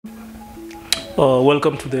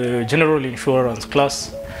Welcome to the general insurance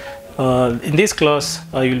class. In this class,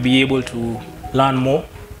 you'll be able to learn more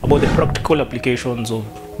about the practical applications of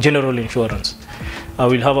general insurance.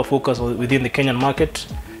 We'll have a focus within the Kenyan market,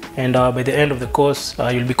 and by the end of the course,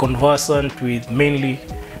 you'll be conversant with mainly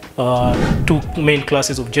two main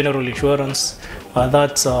classes of general insurance.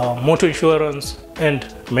 That's motor insurance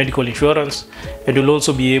and medical insurance, and you'll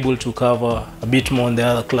also be able to cover a bit more on the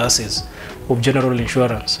other classes of general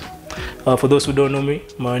insurance. For those who don't know me,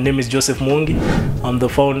 my name is Joseph Mungi. I'm the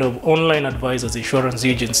founder of Online Advisors Insurance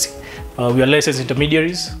Agency. We are licensed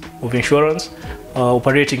intermediaries of insurance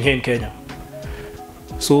operating here in Kenya.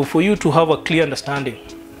 So for you to have a clear understanding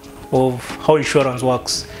of how insurance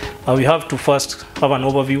works, we have to first have an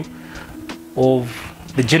overview of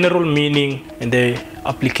the general meaning and the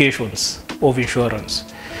applications of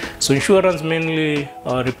insurance. So insurance mainly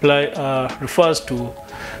refers to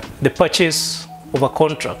the purchase of a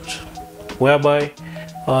contract whereby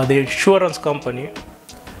the insurance company,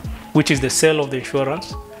 which is the seller of the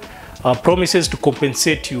insurance, promises to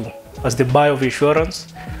compensate you as the buyer of insurance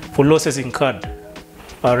for losses incurred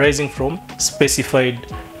arising from specified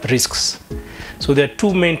risks. So there are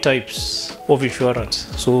two main types of insurance.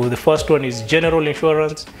 So the first one is general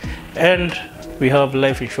insurance, and we have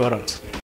life insurance.